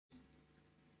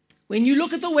When you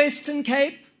look at the Western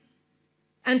Cape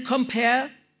and compare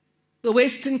the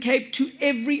Western Cape to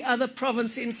every other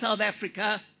province in South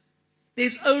Africa,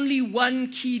 there's only one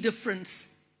key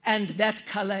difference, and that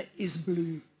color is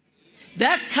blue.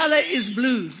 That color is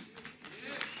blue.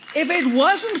 If it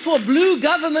wasn't for blue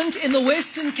government in the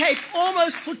Western Cape,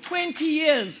 almost for 20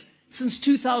 years, since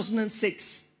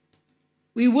 2006,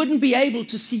 we wouldn't be able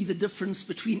to see the difference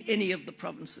between any of the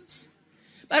provinces.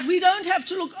 But we don't have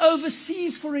to look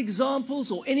overseas for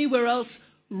examples or anywhere else.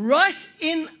 Right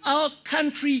in our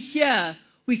country here,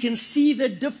 we can see the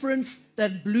difference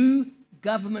that blue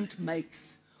government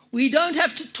makes. We don't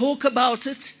have to talk about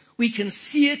it. We can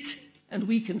see it and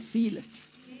we can feel it.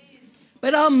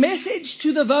 But our message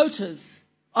to the voters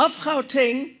of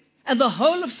Gauteng and the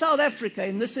whole of South Africa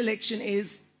in this election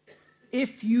is,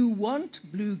 if you want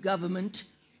blue government,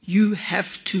 you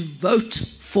have to vote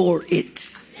for it.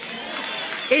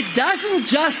 It doesn't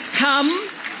just come.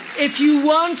 If you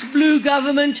want blue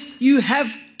government, you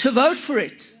have to vote for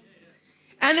it.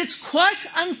 And it's quite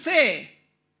unfair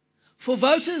for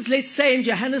voters, let's say in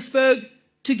Johannesburg,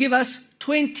 to give us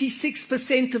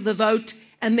 26% of the vote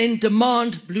and then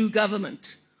demand blue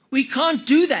government. We can't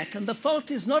do that, and the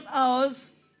fault is not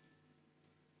ours.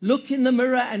 Look in the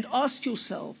mirror and ask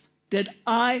yourself, did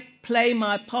I play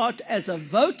my part as a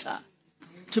voter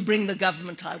to bring the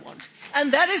government I want?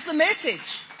 And that is the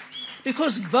message,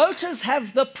 because voters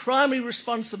have the primary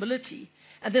responsibility.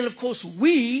 And then, of course,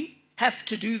 we have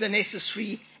to do the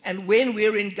necessary, and when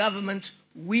we're in government,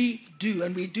 we do,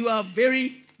 and we do our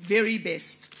very, very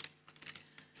best.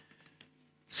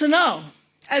 So now,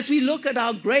 as we look at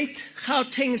our great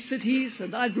Gauteng cities,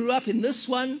 and I grew up in this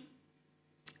one,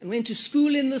 and went to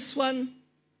school in this one,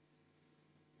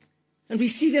 and we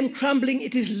see them crumbling,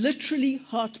 it is literally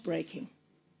heartbreaking.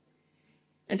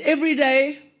 And every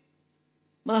day,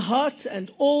 my heart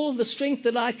and all the strength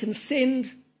that I can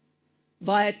send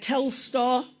via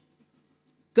Telstar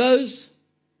goes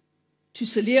to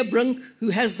Celia Brink, who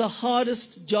has the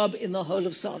hardest job in the whole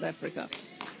of South Africa.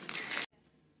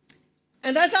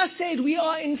 And as I said, we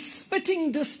are in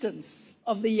spitting distance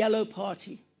of the yellow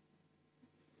party.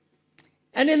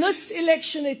 And in this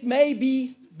election, it may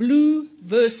be blue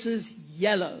versus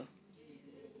yellow.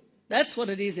 That's what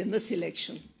it is in this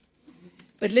election.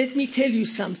 But let me tell you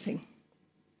something.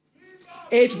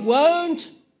 It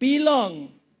won't be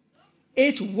long.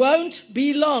 It won't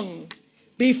be long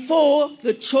before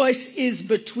the choice is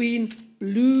between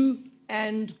blue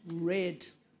and red.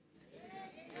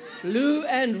 Blue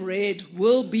and red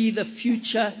will be the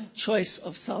future choice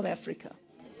of South Africa.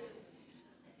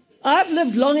 I've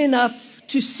lived long enough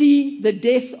to see the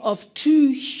death of two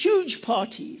huge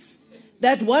parties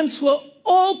that once were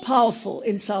all-powerful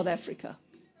in South Africa.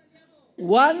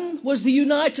 One was the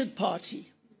United Party.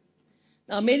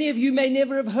 Now, many of you may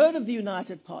never have heard of the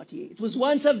United Party. It was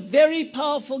once a very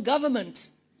powerful government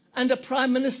under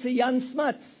Prime Minister Jan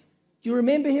Smuts. Do you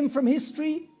remember him from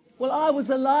history? Well, I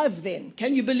was alive then.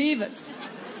 Can you believe it?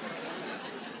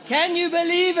 Can you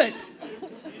believe it?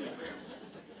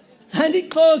 Andy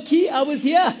Kloki, I was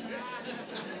here.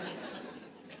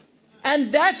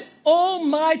 And that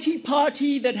almighty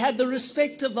party that had the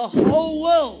respect of the whole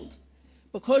world,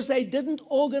 because they didn't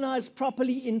organize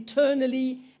properly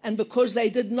internally, and because they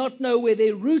did not know where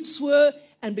their roots were,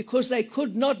 and because they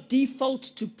could not default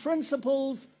to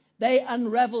principles, they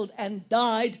unraveled and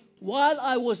died while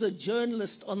I was a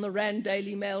journalist on the Rand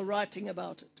Daily Mail writing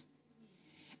about it.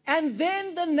 And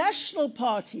then the National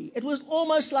Party, it was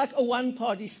almost like a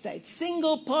one-party state,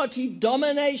 single-party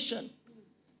domination.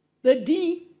 The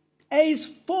DA's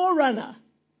forerunner,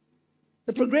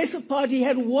 the Progressive Party,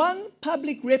 had one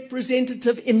public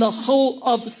representative in the whole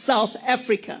of South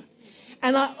Africa.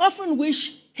 And I often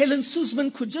wish Helen Suzman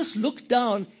could just look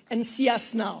down and see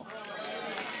us now.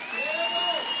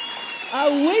 I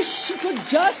wish she could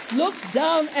just look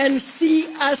down and see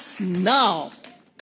us now.